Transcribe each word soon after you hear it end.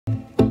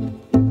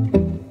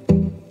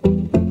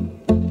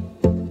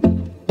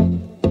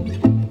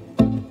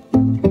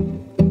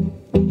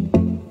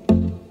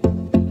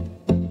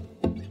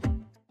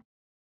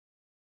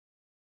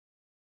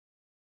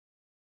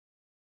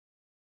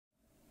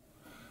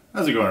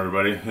How's it going,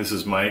 everybody? This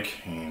is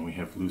Mike, and we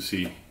have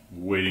Lucy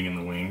waiting in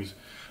the wings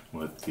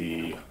with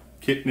the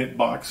KitNip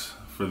box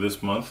for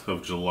this month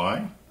of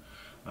July.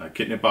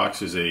 KitNip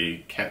box is a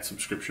cat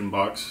subscription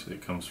box.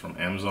 It comes from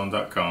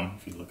Amazon.com.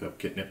 If you look up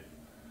KitNip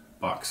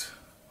box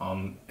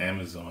on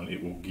Amazon,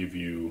 it will give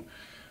you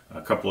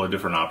a couple of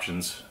different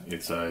options.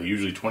 It's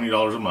usually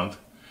 $20 a month,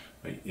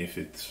 but if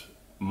it's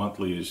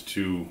monthly is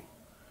too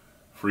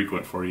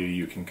frequent for you,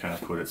 you can kind of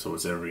put it so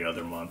it's every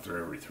other month or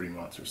every 3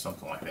 months or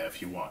something like that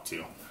if you want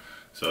to.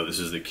 So this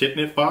is the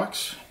KitNip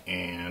box,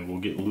 and we'll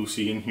get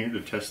Lucy in here to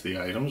test the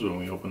items when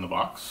we open the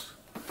box.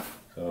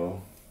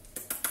 So,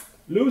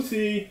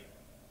 Lucy!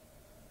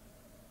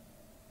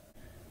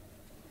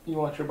 You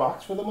want your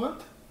box for the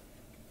month?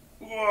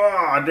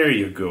 Ah, there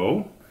you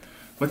go.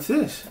 What's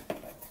this?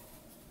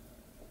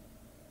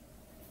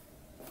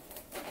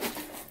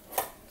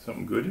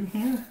 Something good in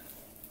here?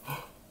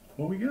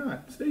 What we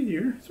got? Stay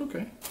here. It's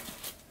okay.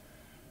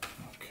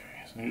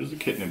 Okay, so here's the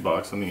KitNip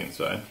box on the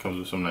inside. Comes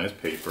with some nice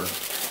paper.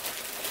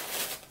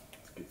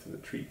 Let's get to the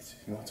treats.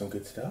 You want some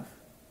good stuff?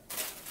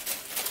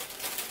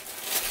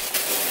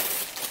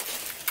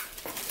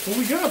 What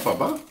we got,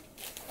 Papa?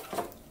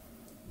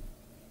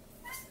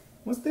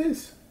 What's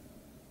this?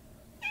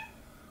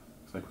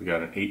 Looks like we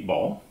got an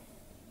 8-ball.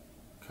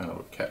 Kind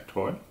of a cat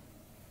toy.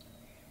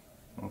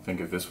 I don't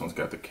think if this one's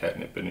got the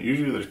catnip in it.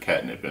 Usually there's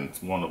catnip in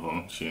one of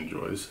them she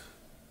enjoys.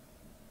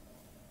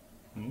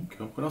 There you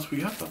go. What else we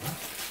got, Papa?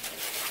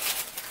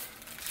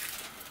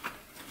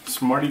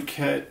 Smarty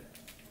Cat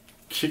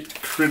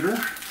Chick Critter.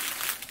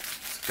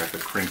 It's got the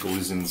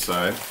crinkles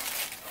inside.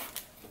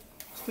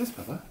 What's this,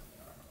 Papa?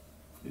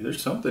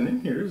 There's something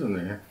in here, isn't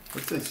there?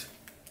 What's this?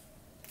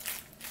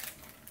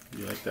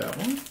 You like that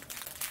one?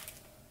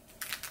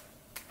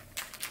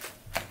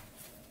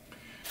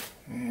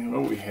 And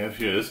what we have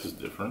here, this is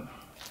different.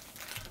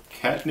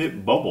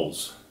 Catnip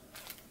bubbles.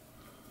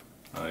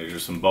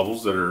 Here's some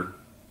bubbles that are,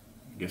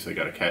 I guess they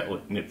got a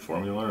catnip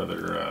formula, or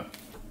they're,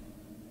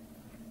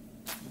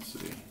 let's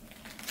see.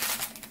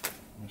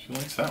 She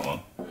likes that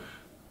one.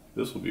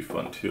 This will be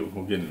fun too.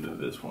 We'll get into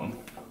this one.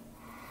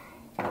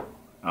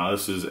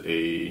 This is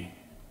a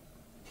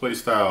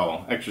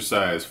Playstyle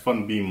Exercise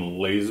Fun Beam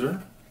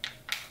Laser.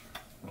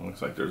 It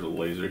looks like there's a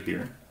laser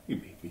here. Hey,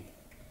 baby.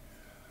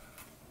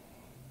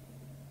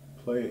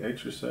 Play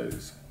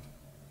exercise.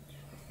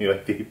 You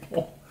like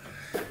people?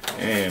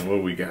 And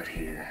what we got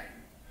here?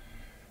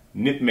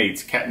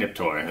 Nipmates catnip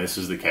toy. This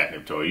is the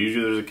catnip toy.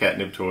 Usually there's a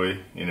catnip toy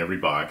in every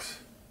box.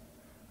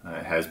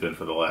 It has been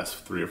for the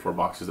last 3 or 4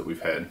 boxes that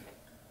we've had.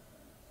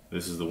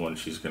 This is the one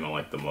she's going to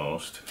like the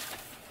most.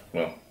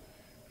 Well,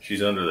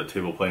 she's under the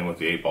table playing with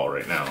the 8-ball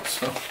right now.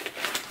 So,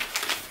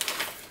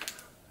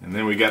 and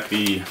then we got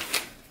the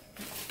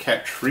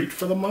cat treat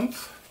for the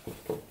month.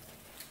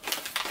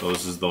 So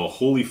this is the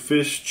Holy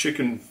Fish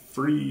Chicken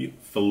Free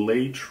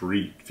Feline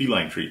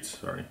Treats.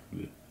 Sorry,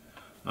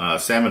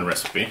 salmon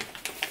recipe.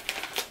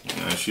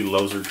 She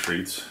loves her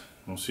treats.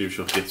 We'll see if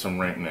she'll get some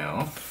right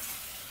now.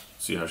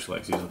 See how she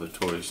likes these other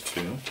toys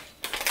too.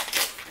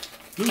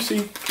 Lucy,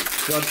 you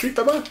want a treat,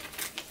 Baba?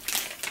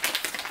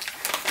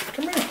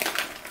 Come here.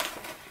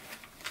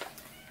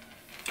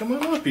 Come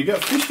on up. You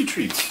got fishy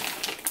treats.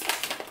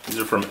 These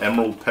are from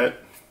Emerald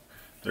Pet.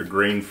 They're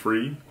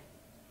grain-free,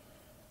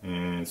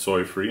 and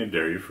soy-free, and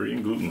dairy-free,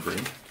 and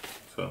gluten-free.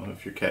 So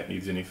if your cat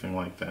needs anything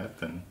like that,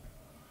 then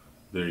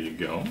there you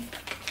go.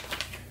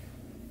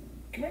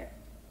 Come here.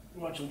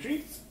 You want some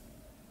treats?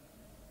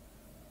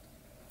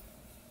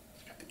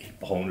 Got the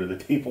 8-ball under the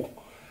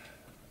table.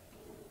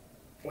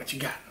 What you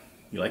got?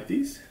 You like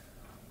these?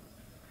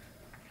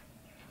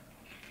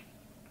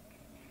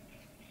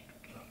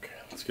 Okay,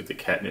 let's get the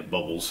catnip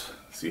bubbles.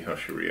 See how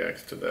she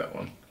reacts to that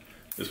one.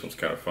 This one's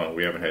kind of fun.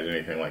 We haven't had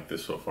anything like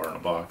this so far in a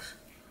box.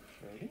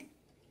 Ready?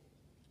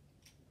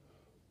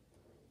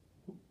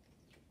 Ooh,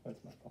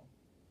 that's my phone.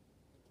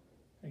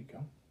 There you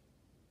go.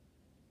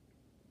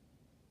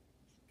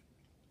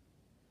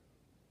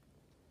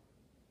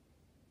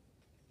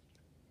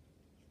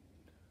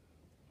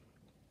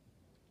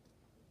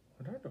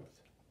 What are those?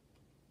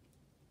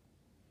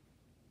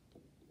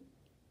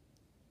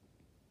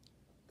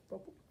 The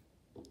bubbles?